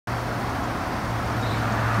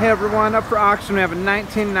Hey everyone, up for auction we have a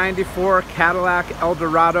 1994 Cadillac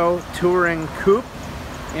Eldorado Touring Coupe,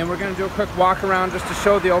 and we're going to do a quick walk around just to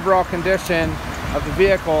show the overall condition of the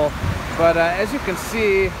vehicle. But as you can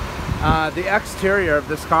see, the exterior of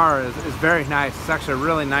this car is very nice. It's actually a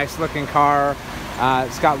really nice looking car.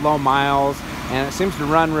 It's got low miles and it seems to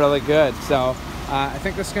run really good. So I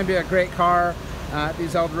think this is going to be a great car.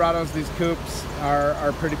 These Eldorados, these coupes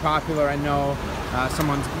are pretty popular. I know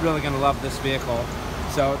someone's really going to love this vehicle.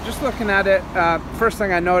 So just looking at it, first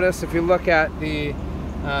thing I noticed, if you look at the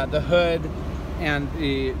hood and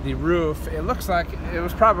the roof, it looks like it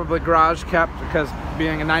was probably garage kept, because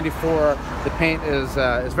being a 94, the paint is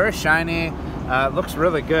very shiny. Looks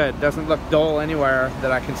really good. Doesn't look dull anywhere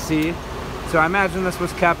that I can see. So I imagine this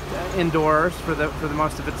was kept indoors for the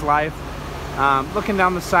most of its life. Looking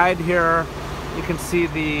down the side here, you can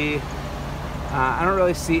see I don't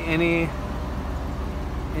really see any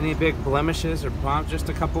big blemishes or bumps, just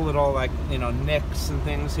a couple little, like, you know, nicks and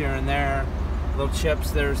things here and there, little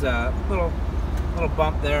chips. There's a little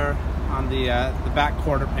bump there on the back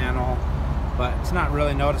quarter panel, but it's not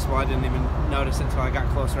really noticeable. I didn't even notice it until I got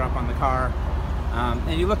closer up on the car.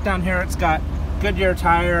 And you look down here, it's got Goodyear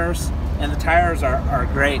tires, and the tires are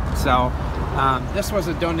great. So this was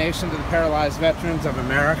a donation to the Paralyzed Veterans of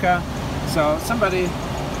America. So somebody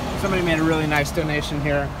made a really nice donation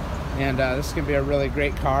here. And this is going to be a really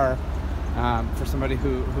great car for somebody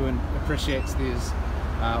who appreciates these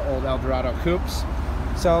old Eldorado coupes.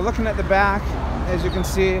 So looking at the back, as you can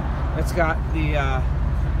see, it's got the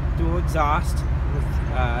dual exhaust with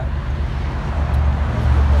the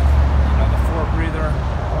 4 breather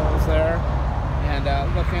holes there. And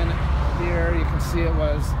looking here, you can see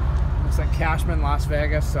looks like Cashman, Las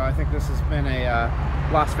Vegas. So I think this has been a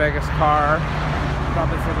Las Vegas car,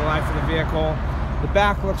 probably for the life of the vehicle. The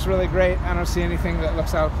back looks really great. I don't see anything that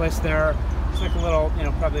looks out of place there. It's like a little,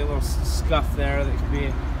 probably a little scuff there that could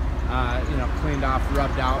be, cleaned off,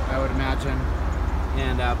 rubbed out, I would imagine.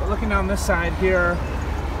 And but looking down this side here,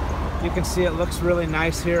 you can see it looks really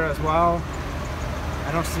nice here as well.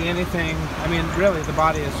 I don't see anything. I mean, really, the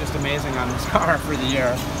body is just amazing on this car for the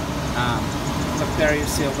year. Up there, you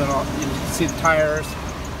see you can see the tires,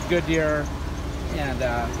 Goodyear, and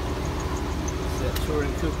the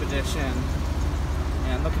Touring Coupe Edition.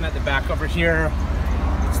 And looking at the back over here,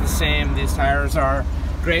 it's the same. These tires are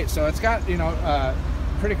great. So it's got,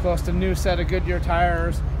 pretty close to new set of Goodyear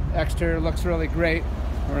tires. Exterior looks really great.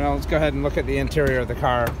 Now let's go ahead and look at the interior of the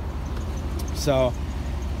car. So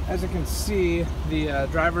as you can see, the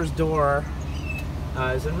driver's door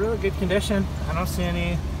is in really good condition. I don't see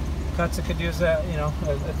any cuts that could use a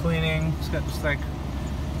cleaning. It's got just like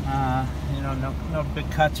no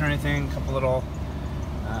big cuts or anything. A couple little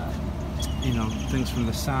things from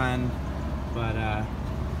the sun, but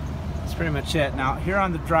that's pretty much it. Now here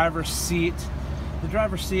on the driver's seat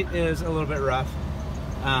is a little bit rough,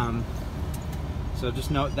 so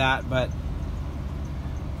just note that. But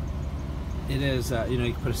it is, you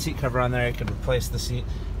can put a seat cover on there, you can replace the seat.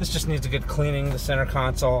 This just needs a good cleaning, the center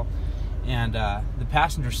console, and the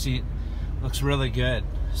passenger seat looks really good.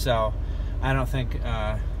 So I don't think,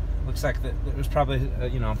 looks like that it was probably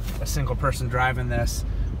a single person driving this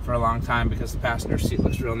for a long time, because the passenger seat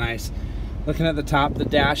looks real nice. Looking at the top, the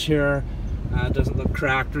dash here doesn't look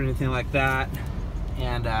cracked or anything like that,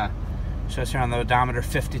 and shows here on the odometer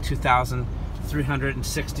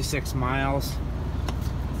 52,366 miles.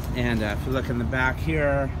 And if you look in the back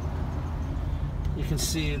here, you can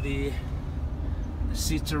see the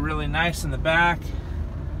seats are really nice in the back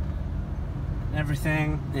and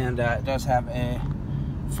everything, and it does have a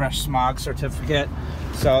fresh smog certificate.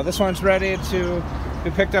 So this one's ready to be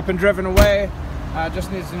picked up and driven away.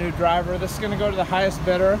 Just needs a new driver. This is going to go to the highest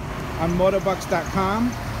bidder on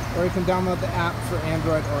motobucks.com, or you can download the app for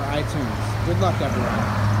Android or iTunes. Good luck,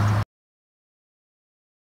 everyone.